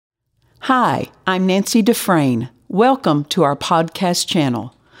Hi, I'm Nancy Dufresne. Welcome to our podcast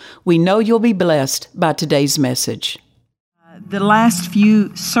channel. We know you'll be blessed by today's message. The last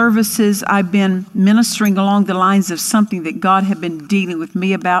few services, I've been ministering along the lines of something that God had been dealing with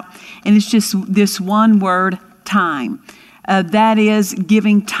me about, and it's just this one word, time. That is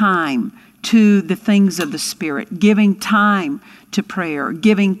giving time to the things of the Spirit, giving time to prayer,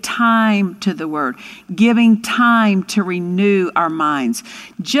 giving time to the Word, giving time to renew our minds,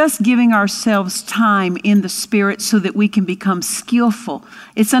 just giving ourselves time in the Spirit so that we can become skillful.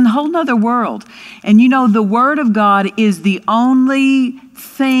 It's a whole nother world. And you know, the Word of God is the only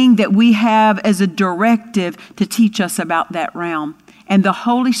thing that we have as a directive to teach us about that realm. And the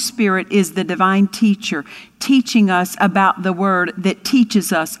Holy Spirit is the divine teacher, teaching us about the Word that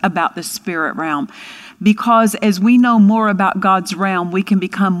teaches us about the spirit realm. Because as we know more about God's realm, we can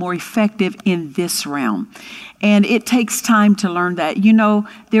become more effective in this realm. And it takes time to learn that. You know,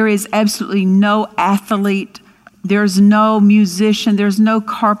 there is absolutely no athlete, there's no musician, there's no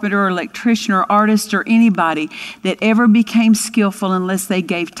carpenter or electrician or artist or anybody that ever became skillful unless they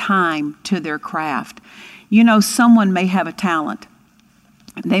gave time to their craft. You know, someone may have a talent.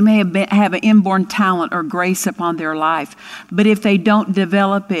 They may have an inborn talent or grace upon their life, but if they don't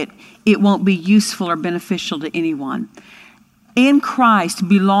develop it, it won't be useful or beneficial to anyone. In Christ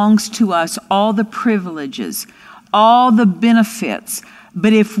belongs to us all the privileges, all the benefits,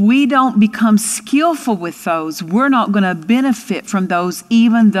 but if we don't become skillful with those, we're not going to benefit from those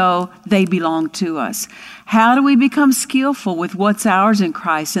even though they belong to us. How do we become skillful with what's ours in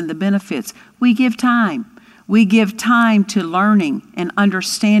Christ and the benefits? We give time. We give time to learning and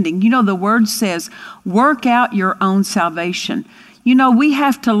understanding. You know, the Word says, work out your own salvation. You know, we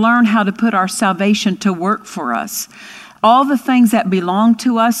have to learn how to put our salvation to work for us. All the things that belong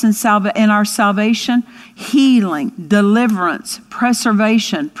to us in our salvation, healing, deliverance,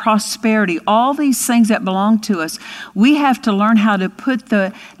 preservation, prosperity, all these things that belong to us, we have to learn how to put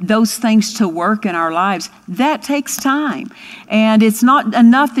those things to work in our lives. That takes time. And it's not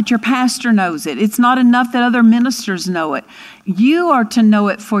enough that your pastor knows it. It's not enough that other ministers know it. You are to know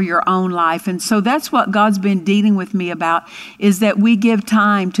it for your own life. And so that's what God's been dealing with me about, is that we give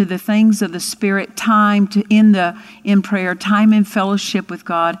time to the things of the Spirit, time to in prayer, time in fellowship with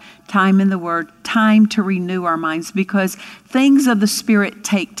God, time in the Word, time to renew our minds, because things of the Spirit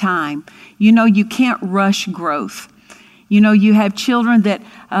take time. You know, you can't rush growth. You know, you have children that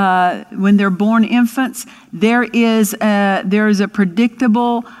when they're born infants, there is a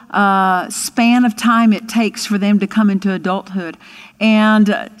predictable span of time it takes for them to come into adulthood.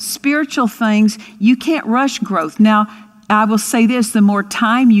 And spiritual things, you can't rush growth. Now, I will say this, the more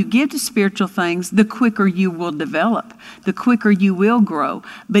time you give to spiritual things, the quicker you will develop, the quicker you will grow.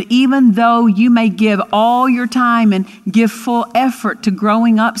 But even though you may give all your time and give full effort to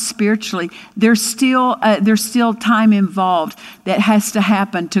growing up spiritually, there's still time involved that has to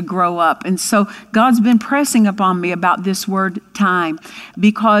happen to grow up. And so God's been pressing upon me about this word time,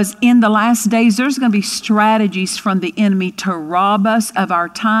 because in the last days, there's going to be strategies from the enemy to rob us of our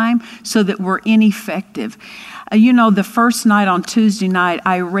time so that we're ineffective. You know, the first night on Tuesday night,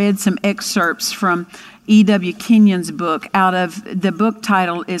 I read some excerpts from E.W. Kenyon's book. The book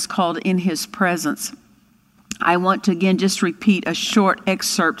title is called In His Presence. I want to again just repeat a short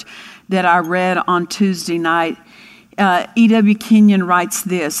excerpt that I read on Tuesday night. E.W. Kenyon writes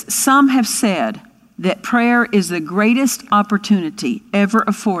this: "Some have said that prayer is the greatest opportunity ever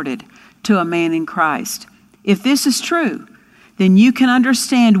afforded to a man in Christ. If this is true, then you can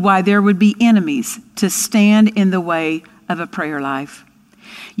understand why there would be enemies to stand in the way of a prayer life.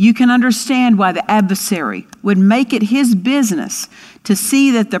 You can understand why the adversary would make it his business to see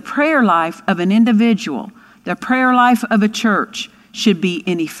that the prayer life of an individual, the prayer life of a church, should be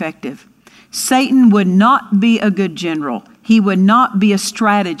ineffective. Satan would not be a good general. He would not be a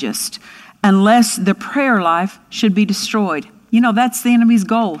strategist unless the prayer life should be destroyed." You know, that's the enemy's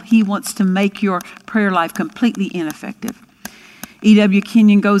goal. He wants to make your prayer life completely ineffective. E.W.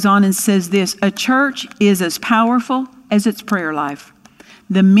 Kenyon goes on and says this: "A church is as powerful as its prayer life.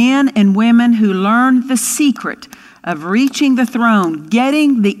 The men and women who learn the secret of reaching the throne,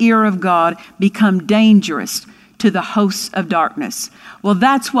 getting the ear of God, become dangerous to the hosts of darkness." Well,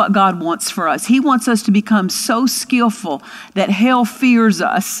 that's what God wants for us. He wants us to become so skillful that hell fears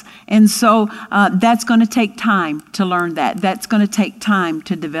us. And so that's going to take time to learn that. That's going to take time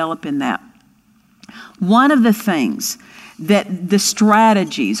to develop in that. One of the things that the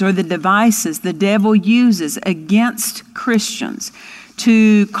strategies or the devices the devil uses against Christians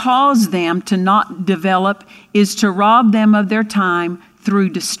to cause them to not develop is to rob them of their time through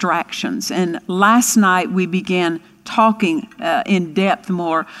distractions. And last night we began talking in depth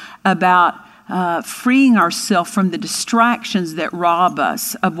more about freeing ourselves from the distractions that rob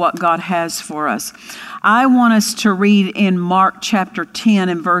us of what God has for us. I want us to read in Mark chapter 10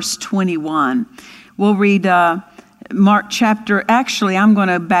 and verse 21. We'll read Mark chapter, actually I'm going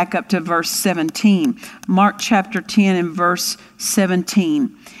to back up to verse 17. Mark chapter 10 and verse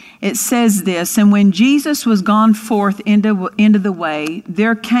 17. It says this, "And when Jesus was gone forth into the way,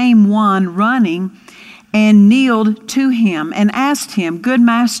 there came one running and kneeled to him and asked him, 'Good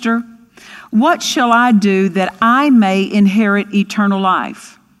master, what shall I do that I may inherit eternal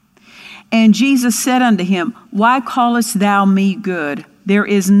life?' And Jesus said unto him, 'Why callest thou me good? There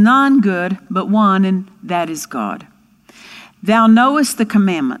is none good but one, and that is God. Thou knowest the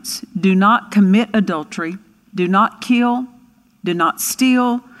commandments. Do not commit adultery. Do not kill. Do not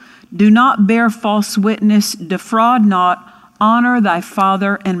steal. Do not bear false witness. Defraud not. Honor thy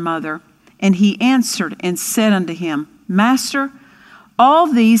father and mother.' And he answered and said unto him, 'Master, all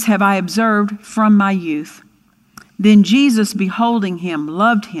these have I observed from my youth.' Then Jesus, beholding him,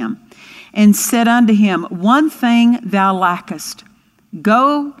 loved him, and said unto him, 'One thing thou lackest.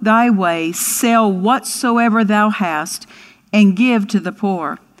 Go thy way, sell whatsoever thou hast, and give to the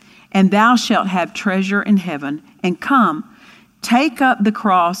poor, and thou shalt have treasure in heaven. And come, take up the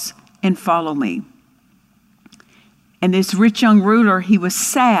cross, and follow me.' And this rich young ruler, he was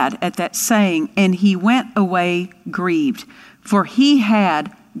sad at that saying, and he went away grieved, for he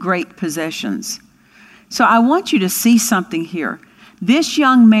had great possessions." So I want you to see something here. This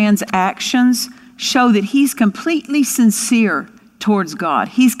young man's actions show that he's completely sincere towards God.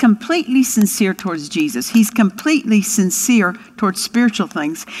 He's completely sincere towards Jesus. He's completely sincere towards spiritual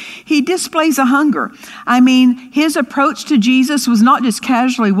things. He displays a hunger. I mean, his approach to Jesus was not just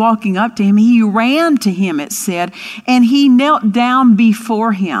casually walking up to him. He ran to him, it said, and he knelt down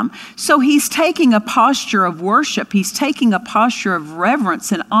before him. So he's taking a posture of worship. He's taking a posture of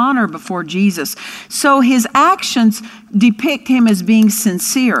reverence and honor before Jesus. So his actions depict him as being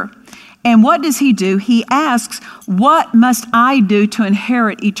sincere. And what does he do? He asks, "What must I do to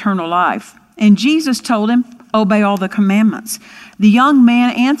inherit eternal life?" And Jesus told him, "Obey all the commandments." The young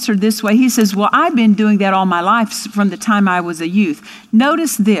man answered this way. He says, "Well, I've been doing that all my life from the time I was a youth."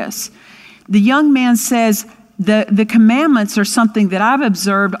 Notice this. The young man says, the commandments are something that I've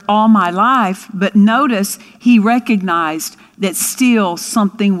observed all my life, but notice he recognized that still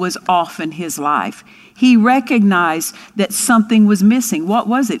something was off in his life. He recognized that something was missing. What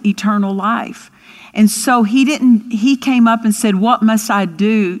was it? Eternal life. And so he came up and said, "What must I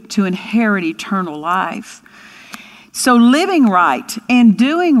do to inherit eternal life?" So living right and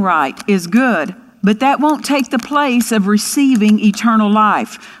doing right is good, but that won't take the place of receiving eternal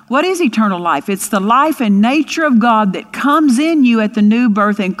life. What is eternal life? It's the life and nature of God that comes in you at the new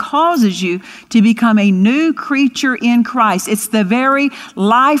birth and causes you to become a new creature in Christ. It's the very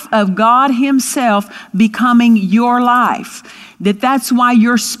life of God Himself becoming your life. That's why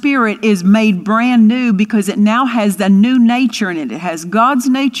your spirit is made brand new, because it now has the new nature in it. It has God's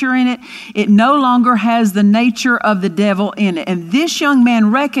nature in it. It no longer has the nature of the devil in it. And this young man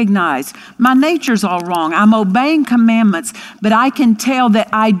recognized, my nature's all wrong. I'm obeying commandments, but I can tell that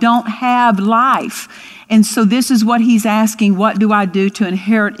I don't have life. And so this is what he's asking, what do I do to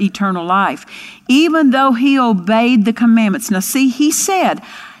inherit eternal life? Even though he obeyed the commandments. Now see,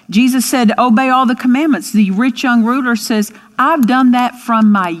 Jesus said, obey all the commandments. The rich young ruler says, I've done that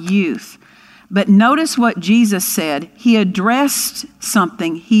from my youth. But notice what Jesus said. He addressed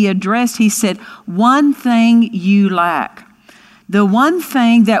something. He said, one thing you lack. The one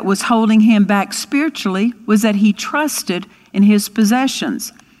thing that was holding him back spiritually was that he trusted in his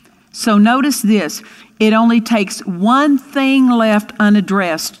possessions. So notice this. It only takes one thing left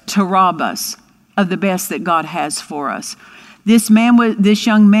unaddressed to rob us of the best that God has for us. This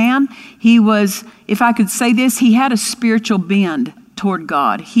young man, he was, if I could say this, he had a spiritual bend toward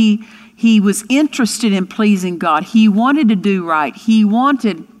God. He was interested in pleasing God. He wanted to do right. He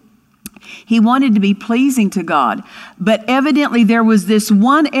wanted to be pleasing to God. But evidently there was this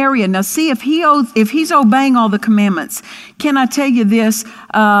one area. Now see, if he's obeying all the commandments, can I tell you this?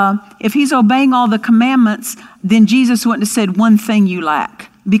 If he's obeying all the commandments, then Jesus wouldn't have said one thing you lack,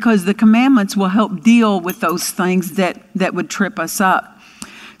 because the commandments will help deal with those things that would trip us up.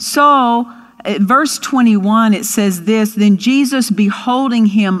 So at verse 21, it says this, then Jesus, beholding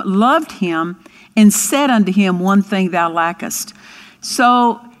him, loved him, and said unto him, one thing thou lackest.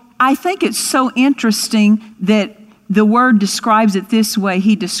 So I think it's so interesting that the word describes it this way.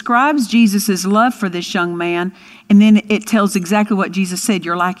 He describes Jesus' love for this young man, and then it tells exactly what Jesus said,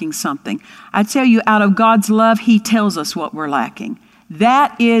 you're lacking something. I tell you, out of God's love, He tells us what we're lacking.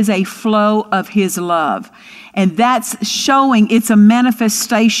 That is a flow of His love. And that's showing, it's a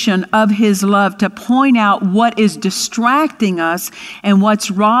manifestation of His love to point out what is distracting us and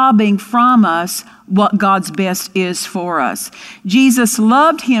what's robbing from us what God's best is for us. Jesus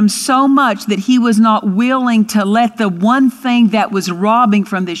loved him so much that He was not willing to let the one thing that was robbing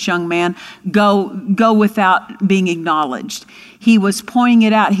from this young man go without being acknowledged. He was pointing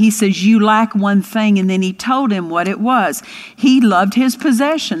it out. He says, you lack one thing. And then He told him what it was. He loved his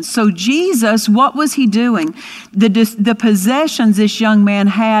possessions. So Jesus, what was He doing? The possessions this young man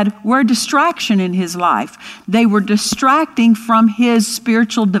had were a distraction in his life. They were distracting from his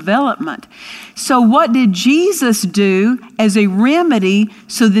spiritual development. So what did Jesus do as a remedy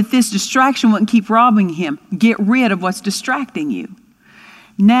so that this distraction wouldn't keep robbing him? Get rid of what's distracting you.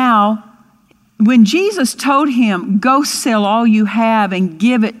 Now, when Jesus told him, go sell all you have and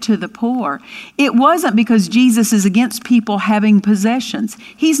give it to the poor, it wasn't because Jesus is against people having possessions.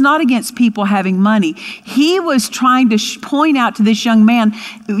 He's not against people having money. He was trying to point out to this young man,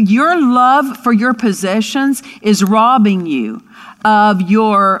 your love for your possessions is robbing you of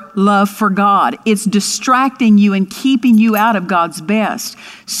your love for God. It's distracting you and keeping you out of God's best.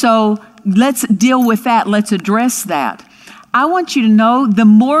 So let's deal with that. Let's address that. I want you to know the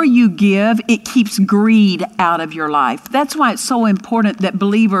more you give, it keeps greed out of your life. That's why it's so important that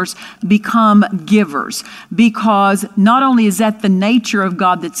believers become givers, because not only is that the nature of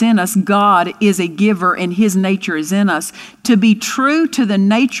God that's in us, God is a giver and His nature is in us. To be true to the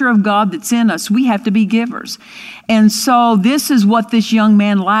nature of God that's in us, we have to be givers. And so this is what this young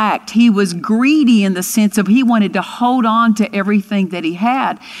man lacked. He was greedy in the sense of he wanted to hold on to everything that he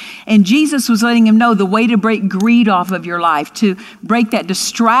had. And Jesus was letting him know the way to break greed off of your life, to break that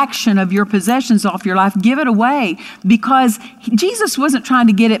distraction of your possessions off your life, give it away, because Jesus wasn't trying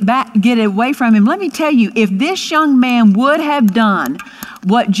to get it away from him. Let me tell you, if this young man would have done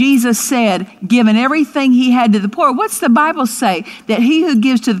what Jesus said, given everything he had to the poor, what's the Bible say? That he who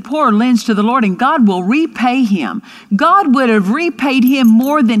gives to the poor lends to the Lord, and God will repay him. God would have repaid him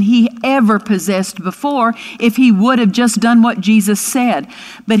more than he ever possessed before if he would have just done what Jesus said.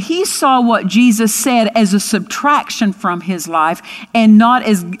 But he saw what Jesus said as a subtraction from his life and not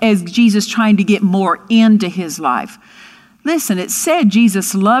as Jesus trying to get more into his life. Listen, it said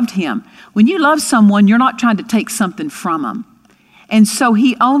Jesus loved him. When you love someone, you're not trying to take something from them. And so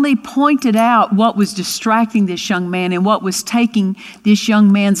he only pointed out what was distracting this young man, and what was taking this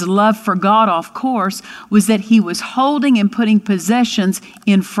young man's love for God off course was that he was holding and putting possessions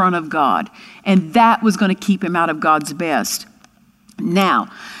in front of God. And that was going to keep him out of God's best.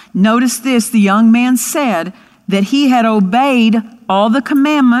 Now, notice this, the young man said that he had obeyed all the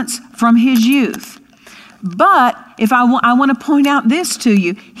commandments from his youth. But if I want to point out this to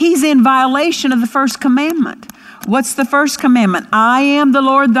you, he's in violation of the first commandment. What's the first commandment? I am the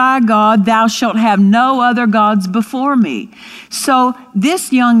Lord thy God. Thou shalt have no other gods before me. So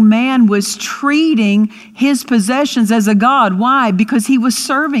this young man was treating his possessions as a god. Why? Because he was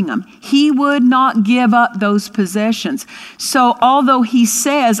serving them. He would not give up those possessions. So although he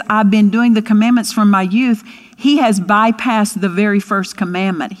says, I've been doing the commandments from my youth, he has bypassed the very first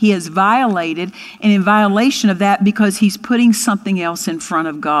commandment. He has violated, and in violation of that, because he's putting something else in front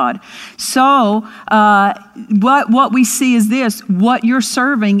of God. So what we see is this: what you're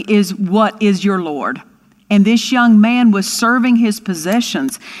serving is what is your Lord. And this young man was serving his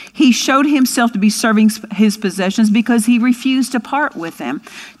possessions. He showed himself to be serving his possessions because he refused to part with them.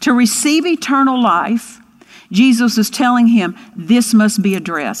 To receive eternal life, Jesus was telling him, this must be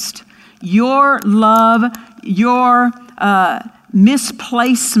addressed. Your love, your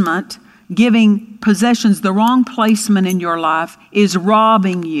misplacement, giving possessions the wrong placement in your life, is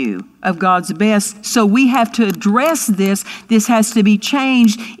robbing you of God's best. So we have to address this. This has to be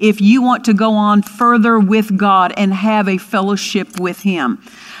changed if you want to go on further with God and have a fellowship with Him.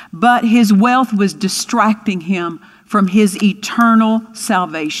 But his wealth was distracting him from his eternal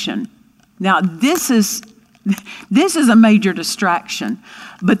salvation. Now, this is a major distraction,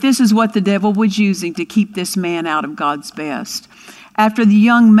 but this is what the devil was using to keep this man out of God's best. After the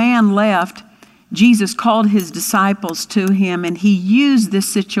young man left, Jesus called his disciples to him, and he used this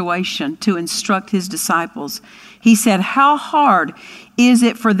situation to instruct his disciples. He said, how hard is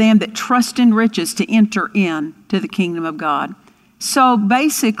it for them that trust in riches to enter into the kingdom of God? So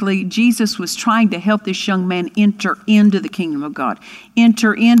basically, Jesus was trying to help this young man enter into the kingdom of God,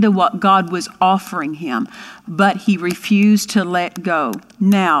 enter into what God was offering him, but he refused to let go.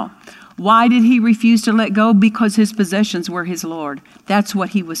 Now, Why did he refuse to let go? Because his possessions were his Lord. That's what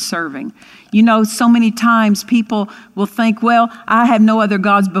he was serving. You know, so many times people will think, well, I have no other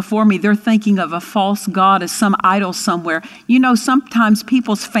gods before me. They're thinking of a false god as some idol somewhere. You know, sometimes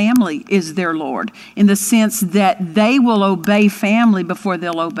people's family is their Lord in the sense that they will obey family before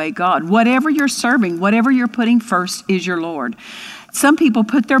they'll obey God. Whatever you're serving, whatever you're putting first is your Lord. Some people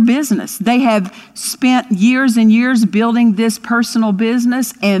put their business. They have spent years and years building this personal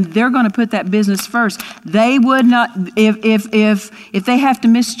business, and they're going to put that business first. They would not, if they have to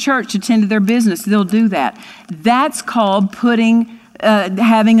miss church to tend to their business, they'll do that. That's called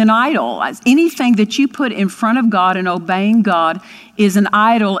having an idol. Anything that you put in front of God and obeying God is an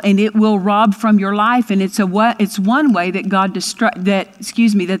idol, and it will rob from your life. And it's one way that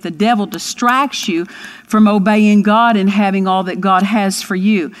that the devil distracts you from obeying God and having all that God has for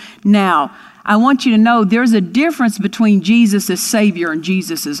you. Now, I want you to know there's a difference between Jesus as Savior and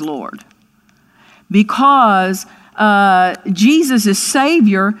Jesus as Lord. Because Jesus is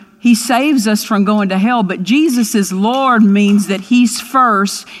Savior, He saves us from going to hell, but Jesus is Lord means that He's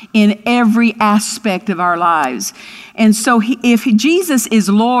first in every aspect of our lives. And so if Jesus is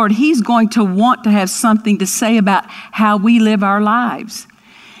Lord, He's going to want to have something to say about how we live our lives.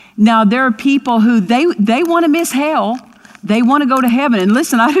 Now, there are people who they want to miss hell. They want to go to heaven. And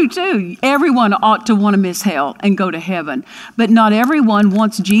listen, I do too. Everyone ought to want to miss hell and go to heaven. But not everyone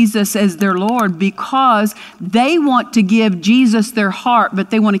wants Jesus as their Lord because they want to give Jesus their heart, but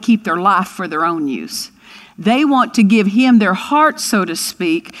they want to keep their life for their own use. They want to give Him their heart, so to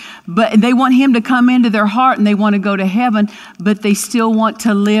speak, but they want Him to come into their heart and they want to go to heaven, but they still want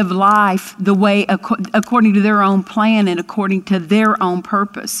to live life the way according to their own plan and according to their own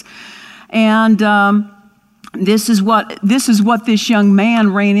purpose. And this is what this young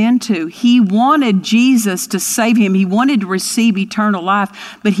man ran into. He wanted Jesus to save him. He wanted to receive eternal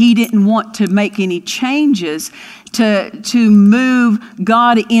life, but he didn't want to make any changes to move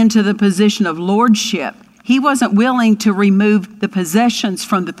God into the position of lordship. He wasn't willing to remove the possessions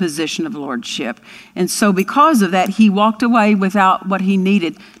from the position of lordship. And so because of that, he walked away without what he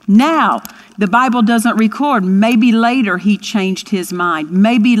needed. Now, the Bible doesn't record. Maybe later he changed his mind.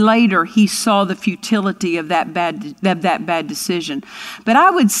 Maybe later he saw the futility of that bad decision. But I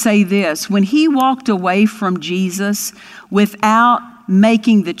would say this, when he walked away from Jesus without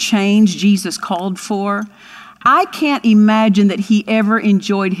making the change Jesus called for, I can't imagine that he ever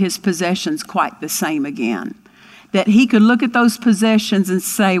enjoyed his possessions quite the same again. That he could look at those possessions and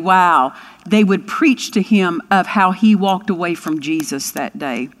say, wow, they would preach to him of how he walked away from Jesus that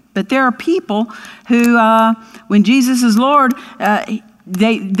day. But there are people who, when Jesus is Lord,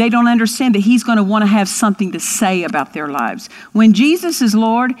 they don't understand that He's going to want to have something to say about their lives. When Jesus is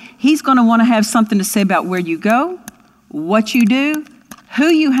Lord, He's going to want to have something to say about where you go, what you do, who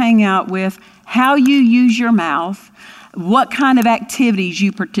you hang out with, how you use your mouth, what kind of activities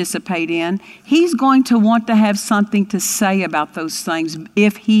you participate in. He's going to want to have something to say about those things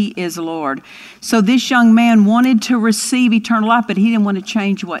if He is Lord. So this young man wanted to receive eternal life, but he didn't want to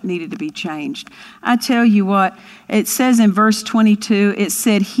change what needed to be changed. I tell you what, it says in verse 22, it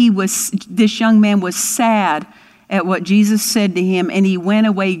said this young man was sad at what Jesus said to him, and he went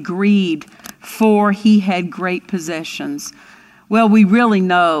away grieved, for he had great possessions. Well, we really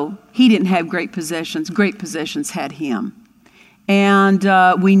know he didn't have great possessions. Great possessions had him. And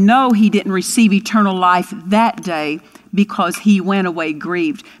we know he didn't receive eternal life that day because he went away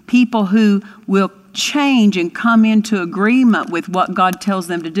grieved. People who will change and come into agreement with what God tells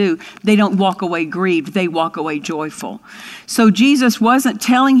them to do, they don't walk away grieved. They walk away joyful. So Jesus wasn't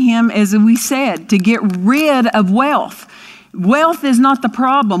telling him, as we said, to get rid of wealth. Wealth is not the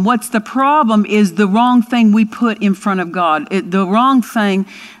problem. What's the problem is the wrong thing we put in front of God, the wrong thing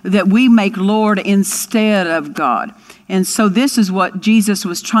that we make Lord instead of God. And so this is what Jesus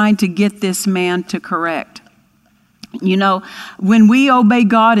was trying to get this man to correct. You know, when we obey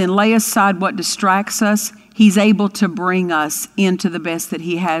God and lay aside what distracts us, He's able to bring us into the best that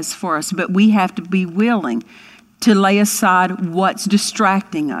He has for us. But we have to be willing to lay aside what's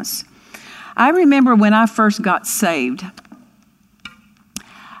distracting us. I remember when I first got saved,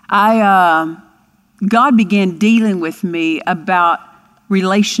 God began dealing with me about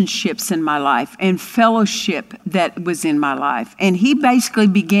relationships in my life and fellowship that was in my life. And He basically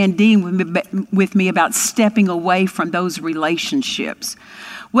began dealing with me about stepping away from those relationships.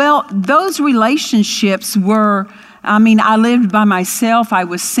 Well, those relationships were, I lived by myself. I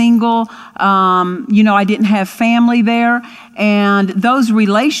was single. I didn't have family there. And those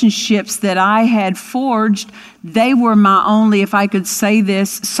relationships that I had forged, they were my only, if I could say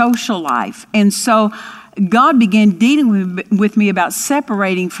this, social life. And so God began dealing with me about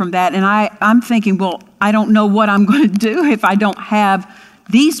separating from that. And I'm thinking, well, I don't know what I'm going to do if I don't have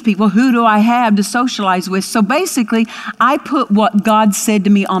these people. Who do I have to socialize with? So basically, I put what God said to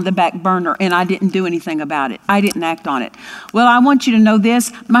me on the back burner, and I didn't do anything about it. I didn't act on it. Well, I want you to know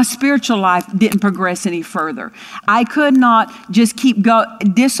this. My spiritual life didn't progress any further. I could not just keep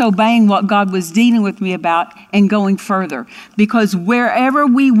disobeying what God was dealing with me about and going further. Because wherever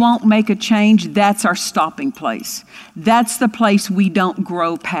we won't make a change, that's our stopping place. That's the place we don't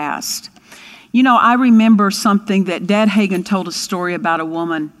grow past. You know, I remember something that Dad Hagin told a story about a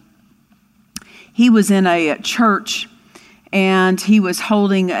woman. He was in a church, and he was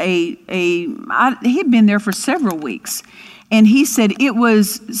holding he had been there for several weeks. And he said it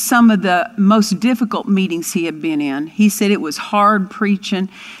was some of the most difficult meetings he had been in. He said it was hard preaching.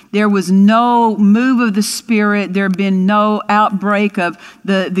 There was no move of the Spirit. There had been no outbreak of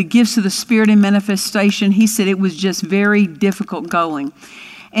the gifts of the Spirit in manifestation. He said it was just very difficult going.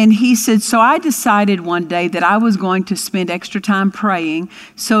 And he said, so I decided one day that I was going to spend extra time praying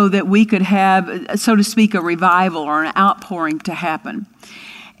so that we could have, so to speak, a revival or an outpouring to happen.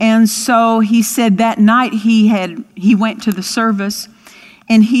 And so he said that night he went to the service,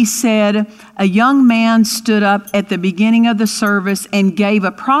 and he said a young man stood up at the beginning of the service and gave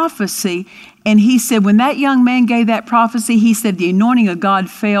a prophecy. And he said when that young man gave that prophecy, he said the anointing of God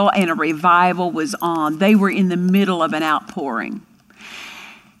fell and a revival was on. They were in the middle of an outpouring.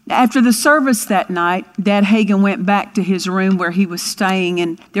 After the service that night, Dad Hagin went back to his room where he was staying,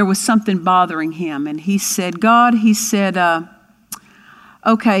 and there was something bothering him. And he said, God, he said,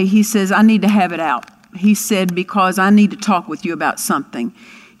 okay, he says, I need to have it out. He said, because I need to talk with you about something.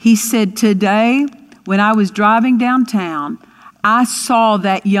 He said, today, when I was driving downtown, I saw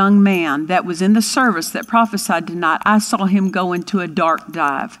that young man that was in the service that prophesied tonight. I saw him go into a dark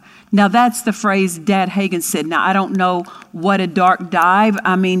dive. Now, that's the phrase Dad Hagin said. Now, I don't know what a dark dive,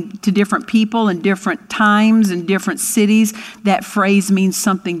 I mean, to different people and different times and different cities, that phrase means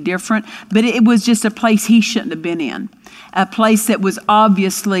something different. But it was just a place he shouldn't have been in, a place that was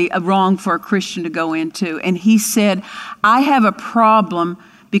obviously wrong for a Christian to go into. And he said, I have a problem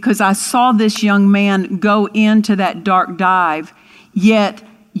because I saw this young man go into that dark dive, yet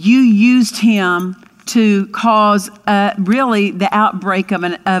you used him to cause really the outbreak of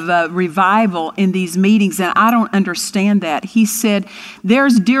a revival in these meetings, and I don't understand that. He said,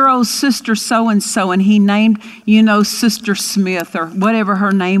 there's dear old sister so-and-so, and he named, Sister Smith or whatever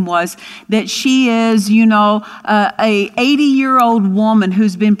her name was, that she is, a 80-year-old woman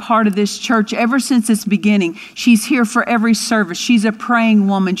who's been part of this church ever since its beginning. She's here for every service. She's a praying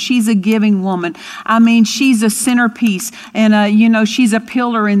woman. She's a giving woman. I mean, she's a centerpiece, and, she's a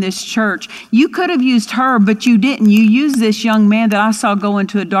pillar in this church. You could have used her, but you didn't. You used this young man that I saw go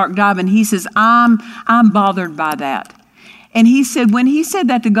into a dark dive, and he says, I'm bothered by that. And he said, when he said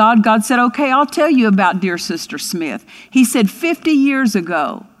that to God, God said, okay, I'll tell you about dear Sister Smith. He said, 50 years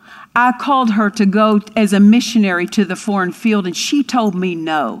ago, I called her to go as a missionary to the foreign field, and she told me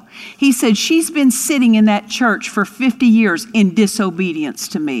no. He said, she's been sitting in that church for 50 years in disobedience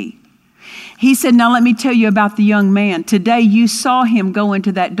to me. He said, now let me tell you about the young man. Today you saw him go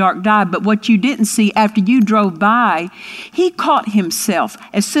into that dark dive, but what you didn't see after you drove by, he caught himself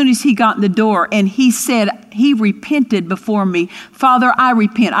as soon as he got in the door, and he said, he repented before me. Father, I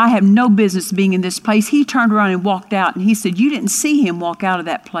repent. I have no business being in this place. He turned around and walked out, and he said, you didn't see him walk out of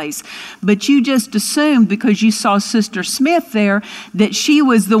that place, but you just assumed because you saw Sister Smith there that she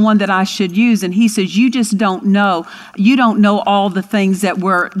was the one that I should use. And he says, you just don't know. You don't know all the things that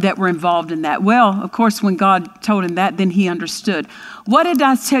were involved in that. Well, of course, when God told him that, then he understood. What did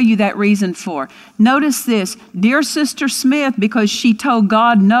I tell you that reason for? Notice this, dear Sister Smith, because she told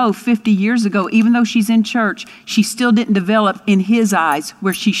God no 50 years ago, even though she's in church, she still didn't develop in his eyes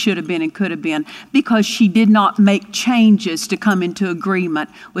where she should have been and could have been, because she did not make changes to come into agreement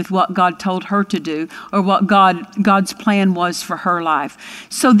with what God told her to do or what God's plan was for her life.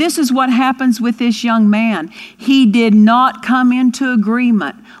 So this is what happens with this young man. He did not come into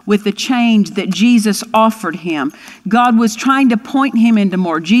agreement with the change that Jesus offered him. God was trying to point him into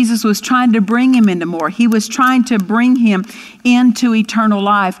more. Jesus was trying to bring him into more. He was trying to bring him into eternal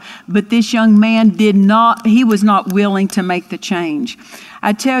life. But this young man he was not willing to make the change.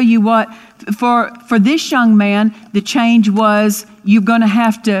 I tell you what, for this young man, the change was you're going to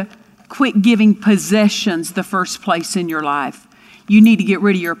have to quit giving possessions the first place in your life. You need to get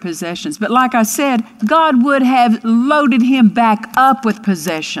rid of your possessions. But like I said, God would have loaded him back up with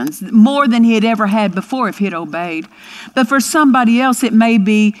possessions, more than he had ever had before if he'd obeyed. But for somebody else, it may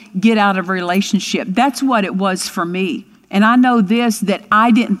be get out of a relationship. That's what it was for me. And I know this, that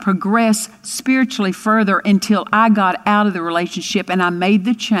I didn't progress spiritually further until I got out of the relationship and I made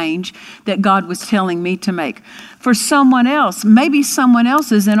the change that God was telling me to make. For someone else, maybe someone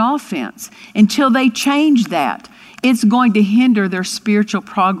else is in offense. Until they change that, it's going to hinder their spiritual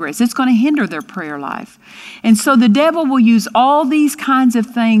progress. It's going to hinder their prayer life. And so the devil will use all these kinds of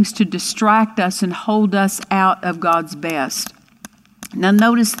things to distract us and hold us out of God's best. Now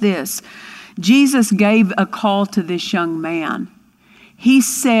notice this. Jesus gave a call to this young man. He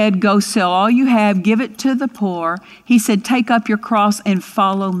said, go sell all you have, give it to the poor. He said, take up your cross and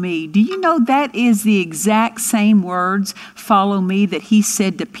follow me. Do you know that is the exact same words, follow me, that he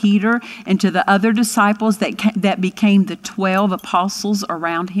said to Peter and to the other disciples that became the 12 apostles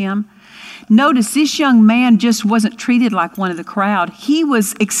around him? Notice this young man just wasn't treated like one of the crowd. He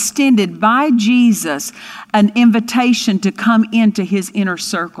was extended by Jesus an invitation to come into his inner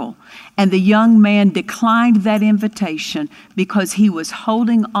circle. And the young man declined that invitation because he was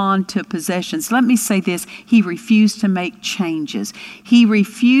holding on to possessions. Let me say this, he refused to make changes. He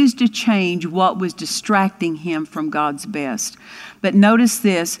refused to change what was distracting him from God's best. But notice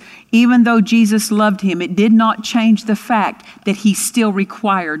this, even though Jesus loved him, it did not change the fact that he still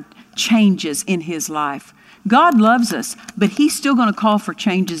required changes in his life. God loves us, but he's still going to call for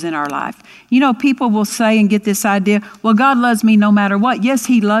changes in our life. You know, people will say and get this idea, well, God loves me no matter what. Yes,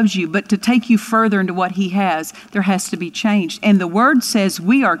 he loves you, but to take you further into what he has, there has to be change. And the word says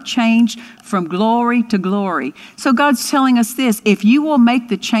we are changed from glory to glory. So God's telling us this, if you will make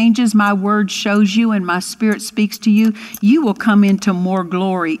the changes my word shows you and my spirit speaks to you, you will come into more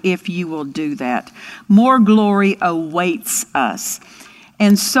glory if you will do that. More glory awaits us.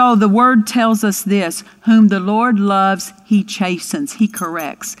 And so the word tells us this, whom the Lord loves, he chastens, he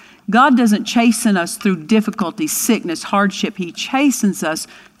corrects. God doesn't chasten us through difficulty, sickness, hardship. He chastens us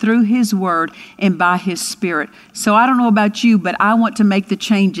through his word and by his spirit. So I don't know about you, but I want to make the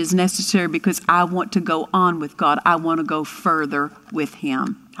changes necessary because I want to go on with God. I want to go further with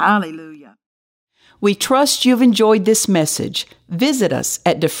him. Hallelujah. We trust you've enjoyed this message. Visit us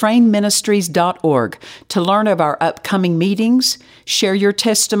at DufresneMinistries.org to learn of our upcoming meetings, share your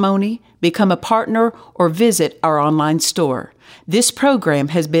testimony, become a partner, or visit our online store. This program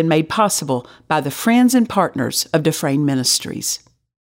has been made possible by the friends and partners of Dufresne Ministries.